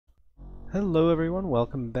Hello everyone,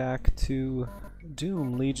 welcome back to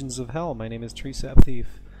Doom Legions of Hell. My name is Tree-Sap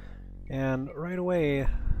Thief, and right away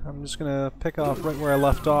I'm just gonna pick off right where I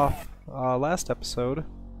left off last episode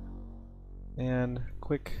and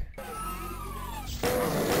quick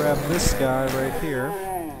grab this guy right here.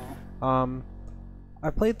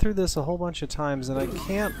 I played through this a whole bunch of times and I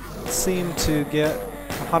can't seem to get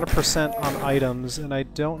 100% on items, and I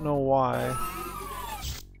don't know why.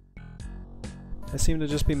 I seem to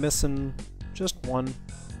just be missing just one,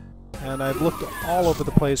 and I've looked all over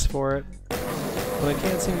the place for it, but I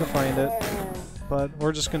can't seem to find it. But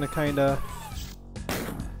we're just gonna kinda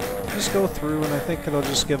just go through, and I think it'll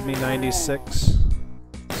just give me 96.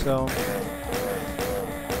 So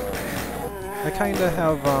I kinda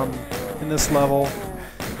have in this level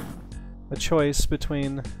a choice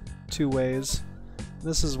between two ways.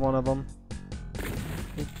 This is one of them.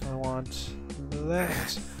 I want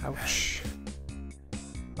that. Ouch.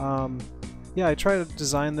 Yeah, I try to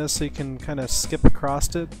design this so you can kind of skip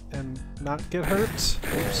across it and not get hurt.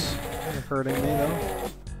 Oops, you're hurting me though.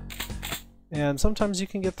 And sometimes you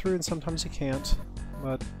can get through and sometimes you can't.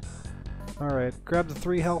 But, alright, grab the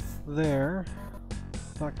 3 health there.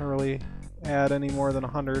 Not gonna really add any more than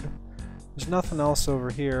 100. There's nothing else over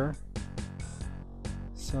here.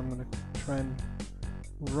 So I'm gonna try and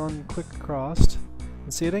run quick across.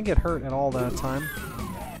 And see, I didn't get hurt at all that time.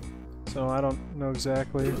 So I don't know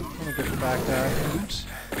exactly. I'm gonna get the back guy. Oops.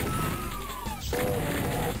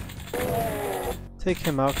 Take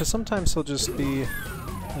him out, because sometimes he'll just be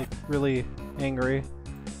like really angry,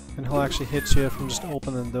 and he'll actually hit you from just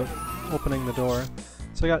opening the door.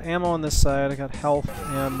 So I got ammo on this side, I got health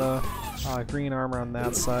and green armor on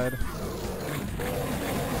that side.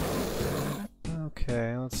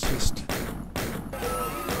 Okay, let's just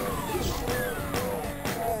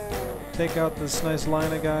take out this nice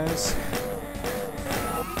line of guys.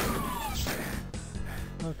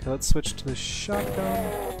 Okay, let's switch to the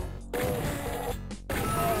shotgun.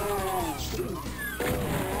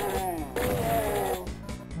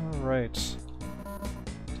 Alright.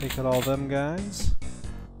 Take out all them guys.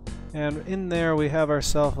 And in there we have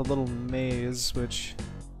ourselves a little maze, which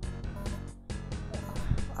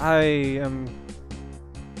I am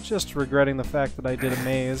just regretting the fact that I did a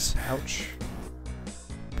maze. Ouch.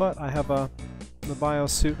 But I have the bio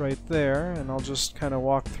suit right there, and I'll just kind of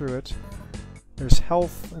walk through it. There's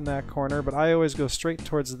health in that corner, but I always go straight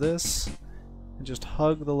towards this and just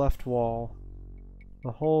hug the left wall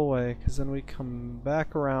the whole way, because then we come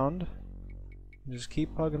back around and just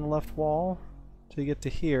keep hugging the left wall till you get to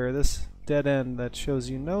here, this dead end that shows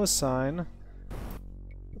you no sign.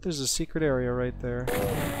 But there's a secret area right there.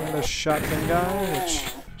 And a shotgun guy, which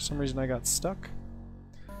for some reason I got stuck.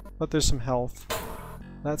 But there's some health.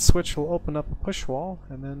 That switch will open up a push wall,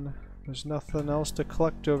 and then there's nothing else to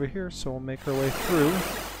collect over here, so we'll make our way through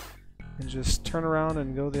and just turn around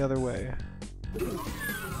and go the other way.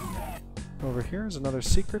 Over here is another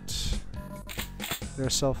secret. Get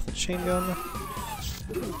ourselves the chain gun.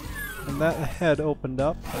 And that head opened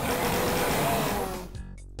up.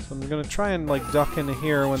 So I'm gonna try and like duck into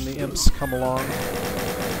here when the imps come along,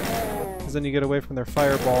 because then you get away from their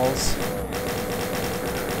fireballs.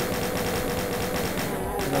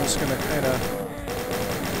 I'm just gonna kind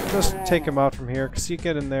of just take them out from here, because you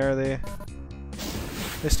get in there, they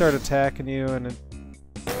start attacking you, and it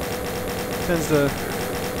tends to,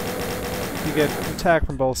 you get attacked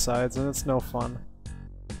from both sides, and it's no fun.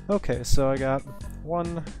 Okay, so I got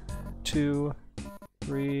 1, 2,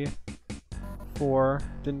 3, 4.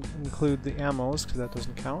 Didn't include the ammos because that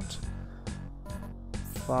doesn't count.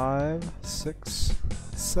 5, 6,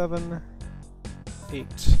 7,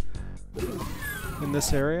 8. In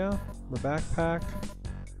this area, the backpack,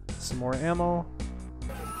 some more ammo,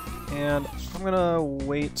 and I'm gonna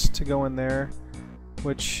wait to go in there,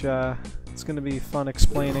 which it's gonna be fun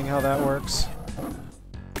explaining how that works.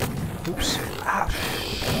 Oops. Ah,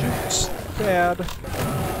 shoot. Bad.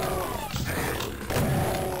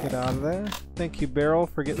 Get out of there. Thank you, barrel,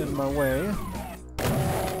 for getting in my way.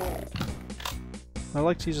 I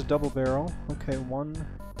like to use a double barrel. Okay, 1,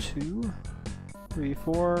 2, 3,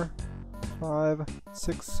 4, 5,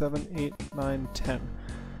 6, 7, 8, 9, 10.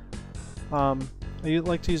 I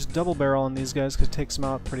like to use double barrel on these guys because it takes them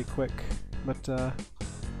out pretty quick. But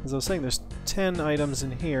as I was saying, there's 10 items in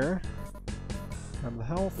here. Grab the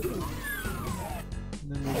health. And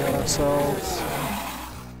then we got ourselves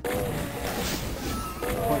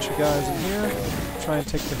a bunch of guys in here. Try and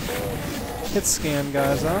take the hit scan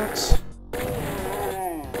guys out.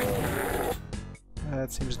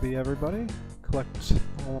 That seems to be everybody. Collect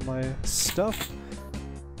all of my stuff.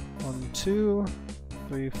 1, 2,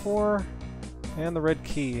 3, 4, and the red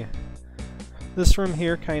key. This room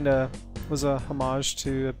here kinda was a homage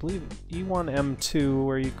to, I believe, E1M2,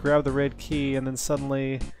 where you grab the red key and then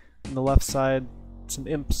suddenly on the left side some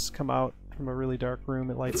imps come out from a really dark room,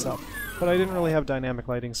 it lights up. But I didn't really have dynamic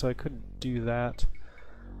lighting, so I couldn't do that.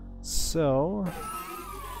 So...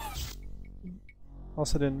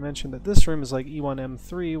 also didn't mention that this room is like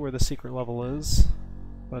E1M3, where the secret level is.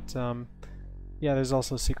 But, yeah, there's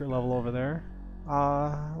also a secret level over there.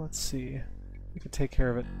 Let's see. We could take care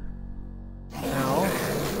of it now.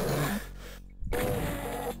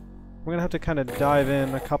 We're gonna have to kind of dive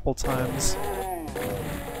in a couple times.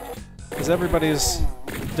 Because everybody's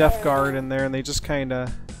deaf guard in there, and they just kind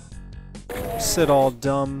of sit all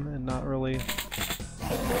dumb and not really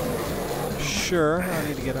sure. I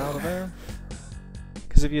need to get out of there.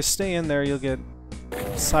 Because if you stay in there, you'll get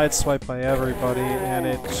sideswiped by everybody, and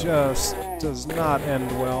it just does not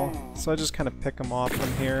end well. So I just kind of pick them off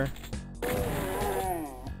from here.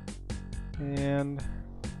 And...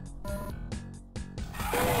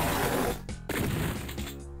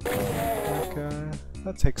 okay,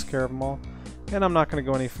 that takes care of them all. And I'm not going to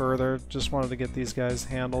go any further, just wanted to get these guys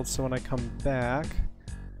handled so when I come back.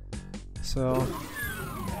 So,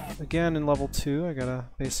 again in level 2, I gotta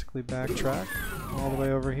basically backtrack all the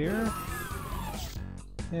way over here.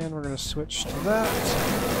 And we're going to switch to that.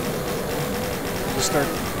 Just start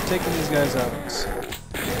taking these guys out.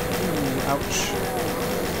 Ooh, ouch.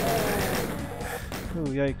 Ooh,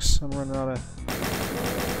 yikes, I'm running out of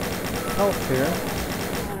health here.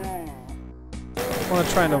 I want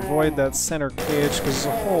to try and avoid that center cage because there's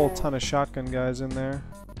a whole ton of shotgun guys in there.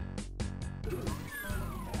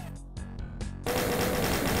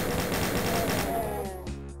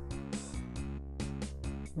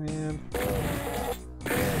 And...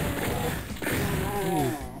 ooh,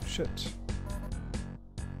 shit.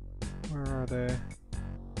 Where are they?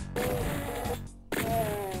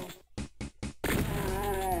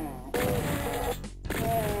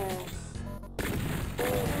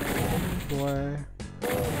 Boy.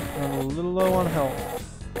 I'm a little low on health.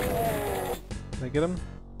 Did I get him?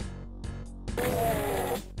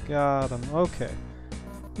 Got him. Okay.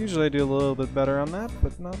 Usually I do a little bit better on that,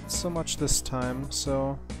 but not so much this time,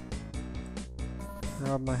 so...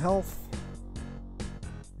 grab my health.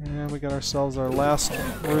 And we got ourselves our last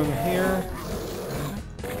room here.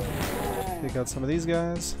 Take out some of these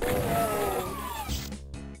guys.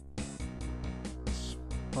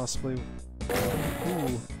 Possibly...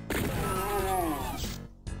 ooh.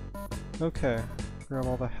 Okay, grab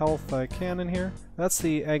all the health I can in here. That's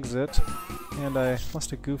the exit, and I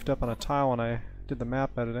must have goofed up on a tile when I did the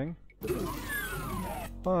map editing.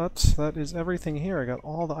 But that is everything here. I got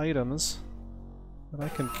all the items that I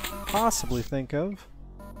can possibly think of.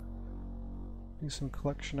 Do some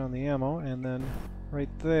collection on the ammo, and then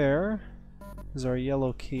right there is our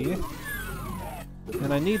yellow key.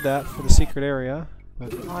 And I need that for the secret area,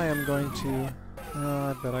 but I am going to...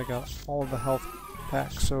 I bet I got all of the health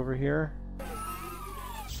packs over here.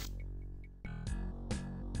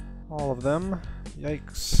 All of them.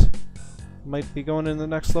 Yikes. Might be going in the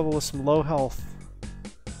next level with some low health.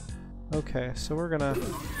 Okay, so we're gonna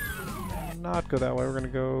not go that way. We're gonna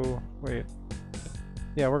go... wait.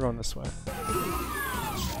 Yeah, we're going this way.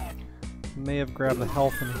 May have grabbed the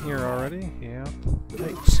health in here already. Yeah.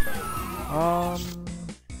 Yikes.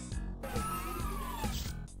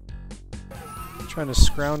 Trying to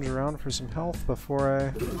scrounge around for some health before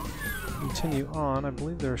I continue on. I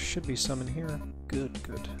believe there should be some in here. Good,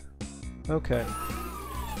 good. Okay.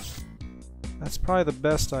 That's probably the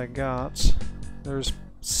best I got. There's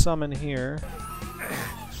some in here.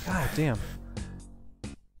 God damn.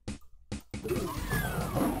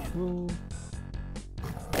 Ooh.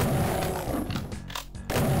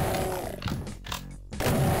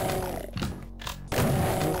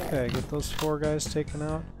 Okay, get those 4 guys taken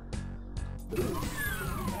out.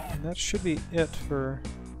 And that should be it for...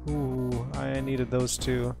 ooh, I needed those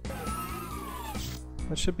 2.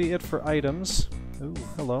 That should be it for items. Ooh,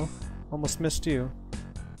 hello. Almost missed you.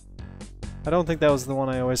 I don't think that was the one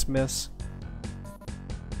I always miss.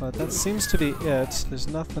 But that seems to be it. There's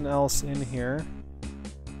nothing else in here.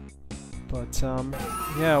 But,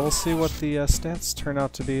 yeah, we'll see what the stats turn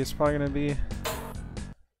out to be. It's probably going to be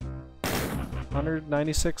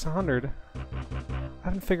 196, 100. I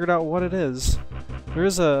haven't figured out what it is. There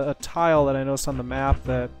is a tile that I noticed on the map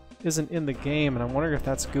that isn't in the game, and I'm wondering if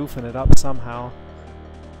that's goofing it up somehow.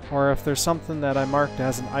 Or if there's something that I marked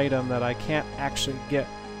as an item that I can't actually get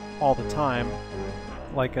all the time.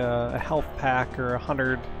 Like a health pack or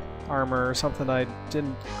 100 armor or something I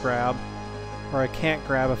didn't grab. Or I can't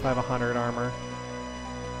grab if I have 100 armor.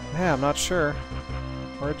 Yeah, I'm not sure.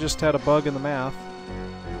 Or it just had a bug in the math.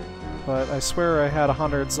 but I swear I had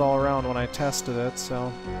hundreds all around when I tested it,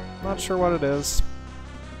 so not sure what it is.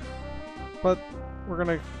 But we're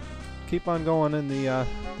gonna keep on going in the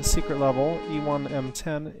secret level,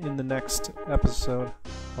 E1M2, in the next episode.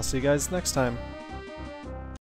 I'll see you guys next time.